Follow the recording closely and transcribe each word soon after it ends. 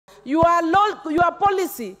your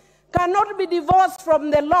policy cannot be divorced from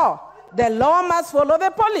the law. The law must follow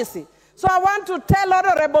the policy. So I want to tell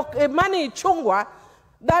Honorable Kimani Ichungwa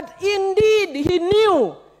that indeed he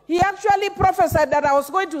knew. He actually prophesied that I was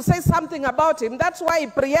going to say something about him. That's why he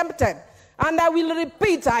preempted. And I will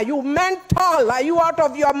repeat, are you mental? Are you out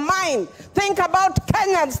of your mind? Think about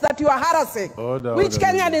Kenyans that you are harassing. Which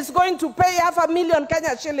Kenyan is going to pay 500,000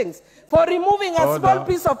 Kenya shillings for removing a small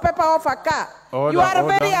piece of paper off a car? You are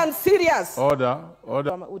very unserious. Order.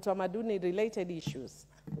 Utamaduni related issues.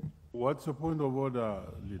 What's the point of order,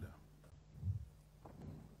 leader?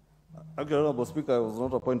 Actually, Honorable Speaker, it was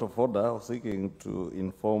not a point of order. I was seeking to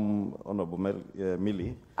inform Honorable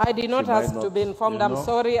Millie. I did not ask to be informed. I'm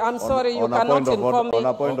sorry. I'm sorry. You cannot inform me.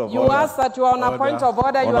 You asked that you are on a point of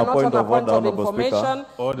order. You are not on a point of information.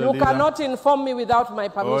 You cannot inform me without my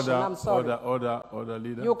permission. I'm sorry. Order,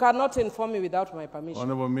 leader. You cannot inform me without my permission.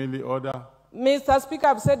 Honorable Millie, order. Mr. Speaker,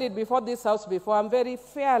 I've said it before this House before. I'm very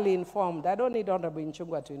fairly informed. I don't need Honorable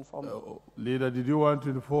Ichungwa to inform me. Leader, did you want to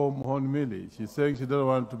inform Hon Millie? She's saying she doesn't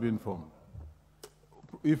want to be informed.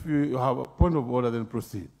 If you have a point of order, then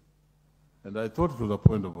proceed. And I thought it was a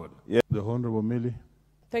point of order. Yeah. The Honorable Millie.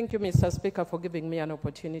 Thank you, Mr. Speaker, for giving me an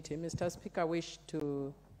opportunity. Mr. Speaker, I wish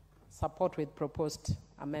to support with proposed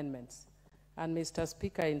amendments. And Mr.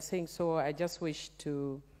 Speaker, in saying so, I just wish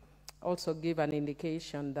to also give an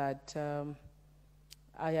indication that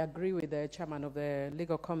I agree with the chairman of the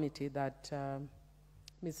legal committee that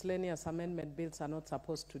miscellaneous amendment bills are not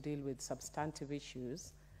supposed to deal with substantive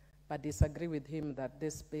issues, but disagree with him that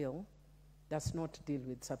this bill does not deal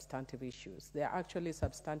with substantive issues. There are actually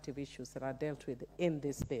substantive issues that are dealt with in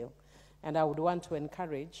this bill. And I would want to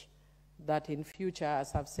encourage that in future,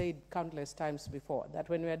 as I've said countless times before, that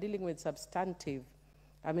when we are dealing with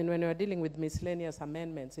when we're dealing with miscellaneous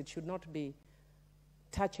amendments, it should not be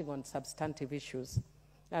touching on substantive issues.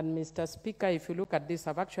 And Mr. Speaker, if you look at this,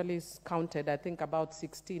 I've actually counted, I think, about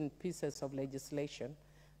 16 pieces of legislation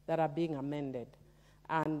that are being amended.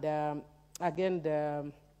 And again,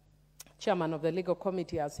 the chairman of the legal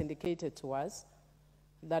committee has indicated to us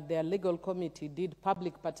that their legal committee did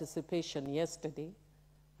public participation yesterday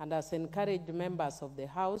and has encouraged members of the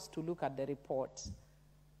House to look at the reports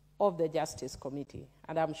of the Justice Committee.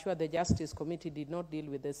 And I'm sure the Justice Committee did not deal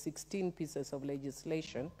with the 16 pieces of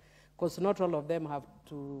legislation, because not all of them are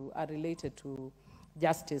related to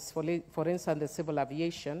justice. For instance, the Civil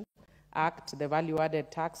Aviation Act, the Value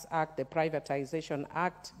Added Tax Act, the Privatization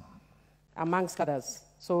Act, amongst others.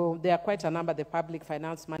 So there are quite a number, the Public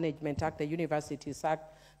Finance Management Act, the Universities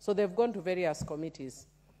Act. So they've gone to various committees.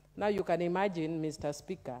 Now you can imagine, Mr.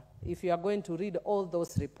 Speaker, if you are going to read all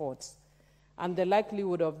those reports, and the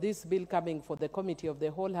likelihood of this bill coming for the committee of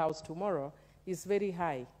the whole House tomorrow is very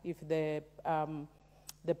high if the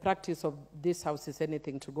practice of this House is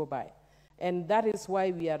anything to go by. And that is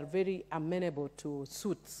why we are very amenable to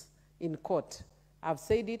suits in court. I've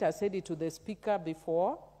said it, I said it to the Speaker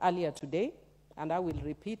before, earlier today, and I will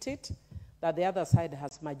repeat it, that the other side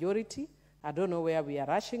has majority. I don't know where we are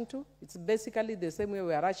rushing to. It's basically the same way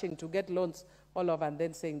we are rushing to get loans all over and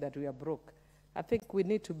then saying that we are broke. I think we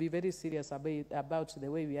need to be very serious about the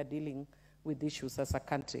way we are dealing with issues as a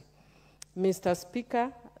country. Mr.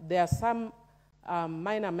 Speaker, there are some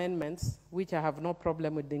minor amendments which I have no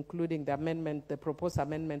problem with, including the proposed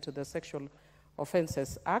amendment to the Sexual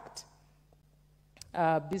Offences Act,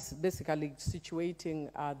 basically situating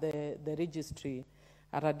the registry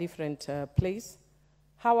at a different place.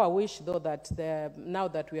 How I wish, though, that now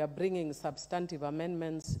that we are bringing substantive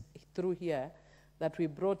amendments through here, that we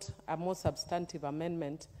brought a more substantive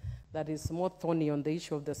amendment that is more thorny on the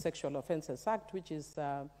issue of the Sexual Offences Act, which is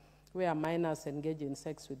where minors engage in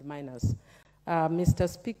sex with minors. Mr.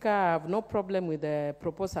 Speaker, I have no problem with the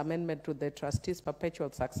proposed amendment to the Trustees'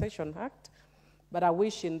 Perpetual Succession Act, but I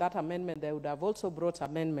wish in that amendment they would have also brought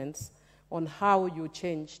amendments on how you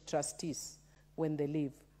change trustees when they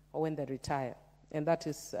leave or when they retire, and that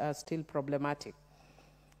is still problematic.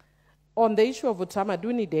 On the issue of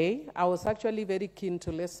Utamaduni Day, I was actually very keen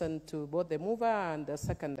to listen to both the mover and the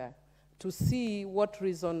seconder to see what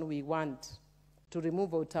reason we want to remove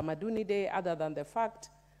Utamaduni Day other than the fact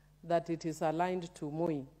that it is aligned to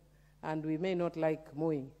Moi. And we may not like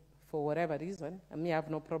Moi for whatever reason. I may have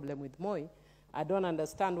no problem with Moi. I don't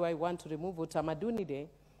understand why we want to remove Utamaduni Day,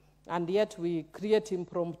 and yet we create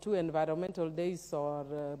impromptu environmental days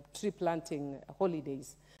or tree planting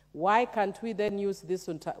holidays. Why can't we then use this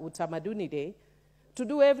Utamaduni Day to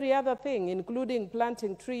do every other thing, including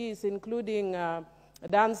planting trees, including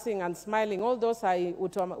dancing and smiling? All those are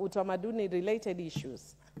Utamaduni-related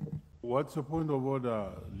issues. What's the point of order,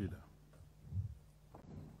 leader?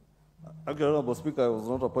 Actually, Honorable Speaker, it was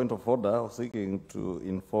not a point of order. I was seeking to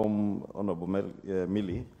inform Honorable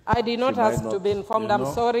Millie. I did not ask to be informed. I'm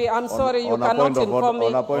sorry. I'm sorry. You on a cannot point of inform me.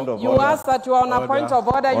 on a point of You order. asked that you are on a point of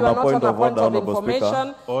order. You are not on a point of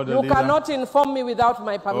information. You Leader. cannot inform me without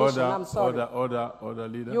my permission. I'm sorry. Order,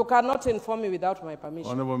 Leader. You cannot inform me without my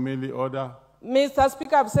permission. Honorable Millie, order. Mr.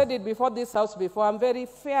 Speaker, I've said it before this House before. I'm very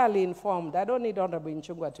fairly informed. I don't need Honorable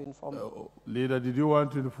Ichungwa to inform me. Leader, did you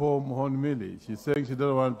want to inform Hon Millie? She's saying she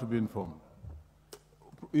doesn't want to be informed.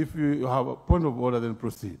 If you have a point of order, then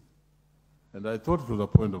proceed. And I thought it was a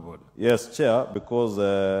point of order. Yes, Chair, because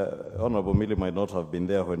Honorable Millie might not have been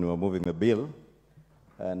there when we were moving the bill,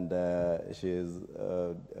 and she is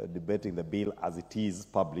debating the bill as it is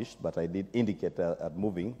published, but I did indicate at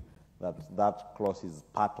moving that that clause is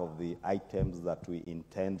part of the items that we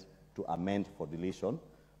intend to amend for deletion,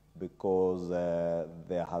 because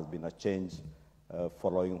there has been a change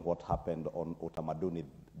following what happened on Utamaduni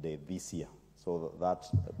Day this year. So that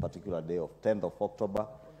particular day of 10th of October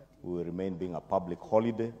will remain being a public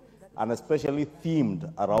holiday, and especially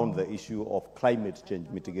themed around the issue of climate change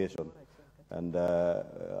mitigation. And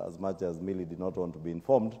as much as Millie did not want to be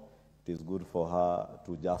informed, it is good for her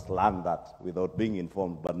to just learn that without being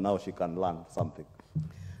informed, but now she can learn something.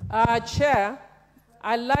 Chair,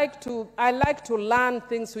 I like to learn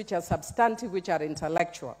things which are substantive, which are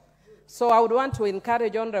intellectual. So I would want to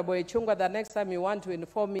encourage Honorable Ichungwa the next time you want to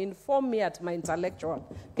inform me at my intellectual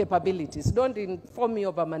capabilities. Don't inform me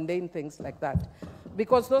over mundane things like that,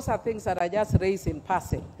 because those are things that I just raise in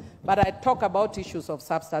passing. But I talk about issues of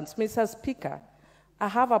substance. Mr. Speaker, I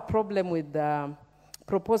have a problem with the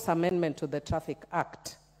proposed amendment to the Traffic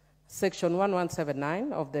Act, Section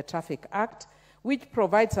 1179 of the Traffic Act, which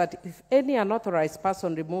provides that if any unauthorized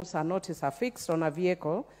person removes a notice affixed on a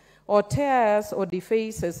vehicle or tears or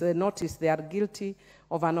defaces the notice, they are guilty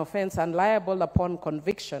of an offense and liable upon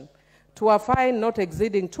conviction to a fine not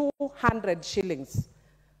exceeding 200 shillings.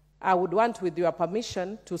 I would want, with your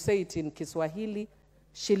permission, to say it in Kiswahili,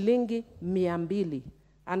 shilingi 200.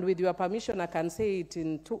 And with your permission, I can say it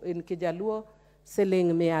in Kijaluo,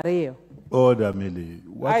 Seling Meareo. Order, Millie.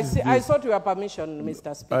 I sought your permission,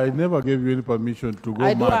 Mr. Speaker. I never gave you any permission to go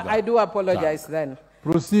I do apologize then.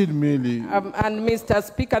 Proceed, Millie. And Mr.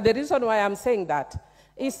 Speaker, the reason why I'm saying that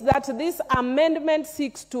is that this amendment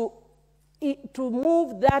seeks to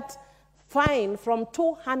move that fine from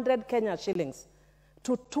 200 Kenya shillings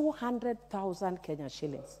to 200,000 Kenya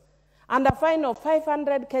shillings. And a fine of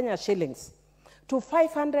 500 Kenya shillings to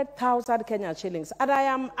 500,000 Kenya shillings. And I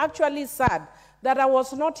am actually sad that I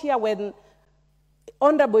was not here when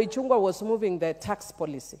Honorable Ichungwa was moving the tax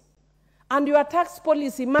policy. And your tax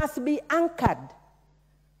policy must be anchored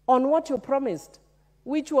on what you promised,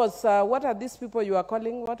 which was, what are these people you are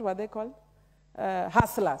calling, what were they called?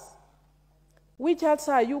 Hustlers. Which else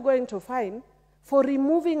are you going to fine for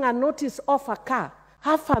removing a notice off a car,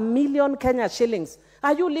 500,000 Kenya shillings?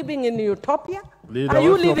 Are you living in utopia? Leader, are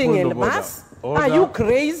you living in mass? Are you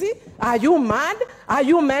crazy? Are you mad? Are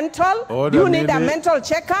you mental? Order, you need Millie. a mental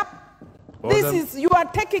checkup? You are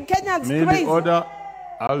taking Kenyans Millie, crazy. Order.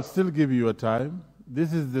 I'll still give you a time.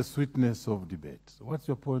 This is the sweetness of debate. What's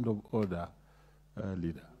your point of order,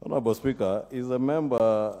 Leader? Honorable Speaker, is a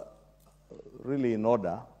member really in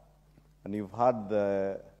order? And you've had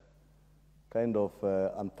the kind of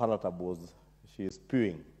unpalatables she is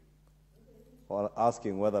spewing, or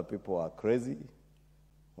asking whether people are crazy,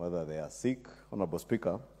 whether they are sick, Honorable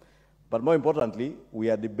Speaker. But more importantly, we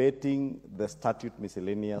are debating the Statute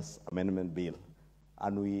Miscellaneous Amendment Bill.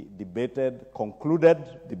 And we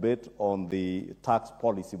concluded debate on the tax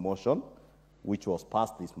policy motion, which was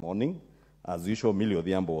passed this morning. As usual, Millie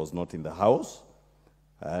Odhiambo was not in the House.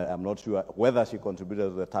 I'm not sure whether she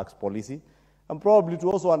contributed to the tax policy. And probably to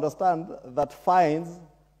also understand that fines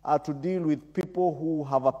are to deal with people who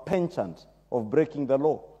have a penchant of breaking the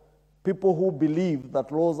law, people who believe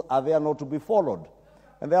that laws are there not to be followed.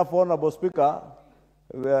 And therefore, Honorable Speaker,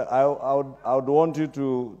 I would want you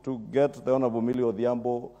to get the Honorable Millie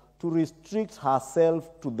Odhiambo to restrict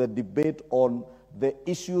herself to the debate on the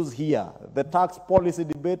issues here. The tax policy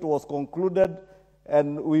debate was concluded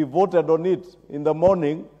and we voted on it in the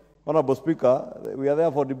morning. Honorable Speaker, we are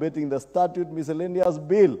therefore debating the Statute Miscellaneous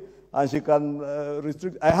Bill, and she can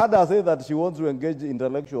restrict. I heard her say that she wants to engage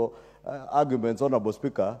intellectual arguments, Honorable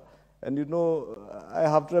Speaker, and you know, I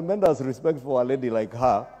have tremendous respect for a lady like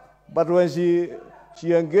her, but when she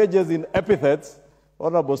engages in epithets,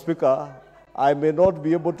 Honorable Speaker, I may not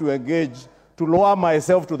be able to engage, to lower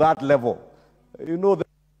myself to that level. You know,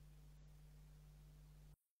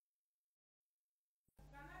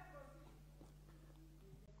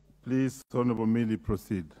 Please, Honorable Millie,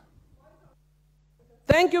 proceed.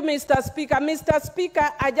 Thank you, Mr. Speaker. Mr. Speaker,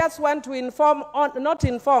 I just want to inform, not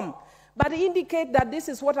inform, but indicate that this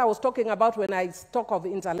is what I was talking about when I talk of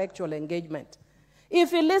intellectual engagement.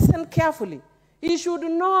 If you listen carefully, you should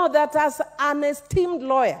know that as an esteemed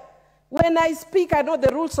lawyer, when I speak, I know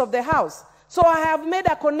the rules of the House. So I have made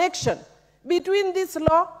a connection between this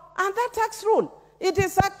law and that tax rule. It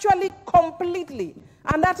is actually completely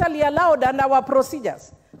and utterly allowed under our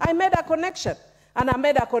procedures. I made a connection. And I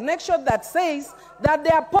made a connection that says that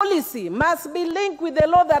their policy must be linked with the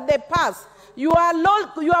law that they pass. Your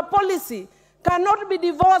policy cannot be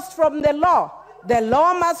divorced from the law. The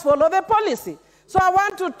law must follow the policy. So I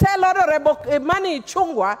want to tell Honorable Kimani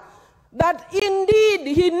Ichungwa that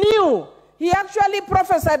indeed he knew. He actually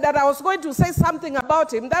prophesied that I was going to say something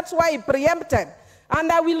about him. That's why he preempted. And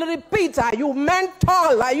I will repeat, are you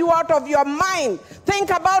mental? Are you out of your mind? Think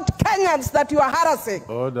about Kenyans that you are harassing.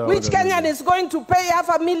 Which Kenyan is going to pay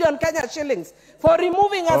 500,000 Kenya shillings for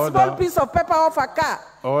removing a small piece of paper off a car?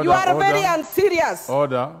 You are very unserious.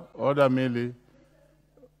 Order, Millie.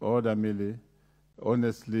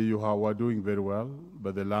 Honestly, you are doing very well,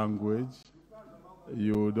 but the language,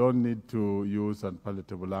 you don't need to use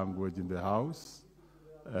unpalatable language in the House,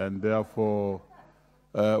 and therefore,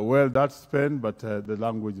 well, that's spent, but the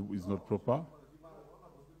language is not proper.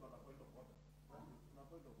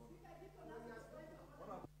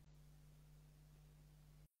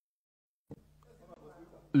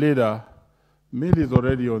 Leader, Millie is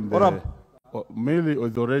already on the. Millie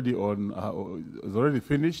is already on. Is already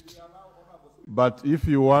finished. But if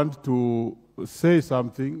you want to say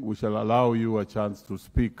something, we shall allow you a chance to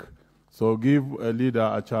speak. So give a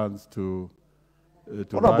leader a chance to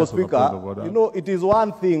Honorable Speaker, you know, it is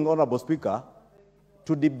one thing, Honorable Speaker,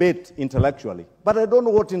 to debate intellectually. But I don't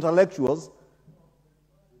know what intellectuals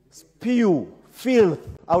spew filth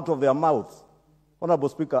out of their mouths. Honorable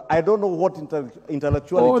Speaker, I don't know what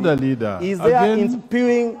intellectuality Order, leader. Is there again, in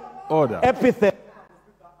spewing epithets.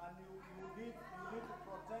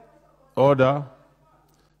 Order.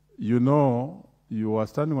 You know, you are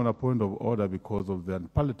standing on a point of order because of the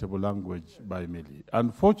unpalatable language by Millie.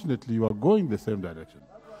 Unfortunately, you are going the same direction.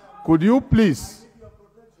 Could you please,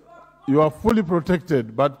 you are fully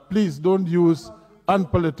protected, but please don't use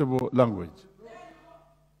unpalatable language.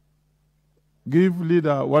 Give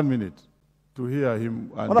leader 1 minute to hear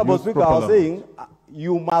him. Honorable Speaker, I was saying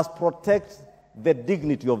you must protect the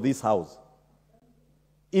dignity of this House.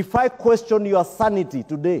 If I question your sanity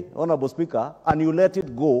today, Honorable Speaker, and you let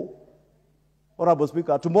it go, Honorable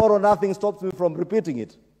Speaker, tomorrow nothing stops me from repeating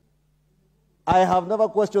it. I have never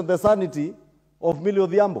questioned the sanity of Millie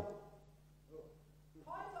Odhiambo.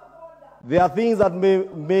 There are things that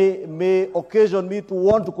may occasion me to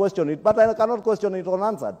want to question it, but I cannot question it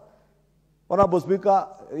unanswered. Honorable Speaker,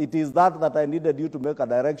 it is that I needed you to make a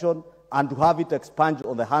direction and to have it expunged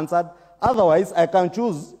on the Hansard. Otherwise, I can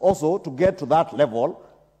choose also to get to that level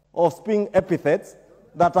of spewing epithets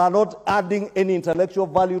that are not adding any intellectual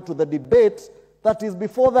value to the debate that is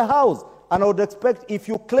before the House. And I would expect, if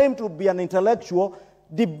you claim to be an intellectual,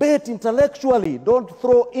 debate intellectually. Don't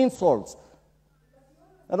throw insults.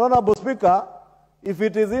 And Honorable Speaker, if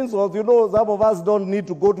it is insults, you know, some of us don't need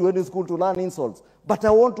to go to any school to learn insults. But I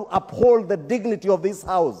want to uphold the dignity of this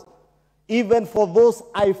House, even for those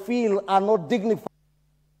I feel are not dignified.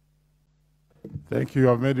 Thank you. You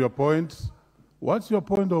have made your point. What's your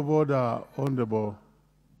point of order, Honorable?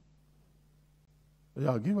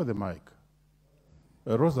 Yeah, give her the mic.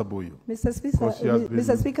 Rosa Buyu.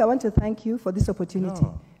 Mr. Speaker, I want to thank you for this opportunity.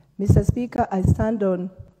 No. Mr. Speaker, I stand on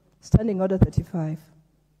Standing Order 35.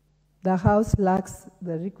 The House lacks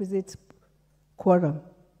the requisite quorum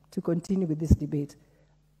to continue with this debate.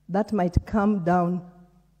 That might calm down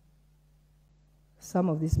some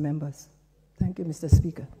of these members. Thank you, Mr.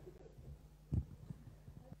 Speaker.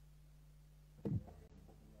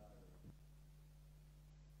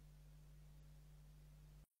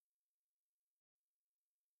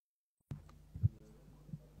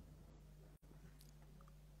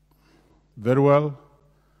 Very well.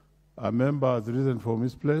 A member has risen from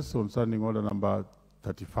his place on Standing Order number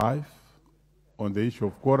 35 on the issue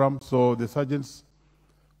of quorum. So the sergeants,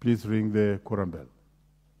 please ring the quorum bell.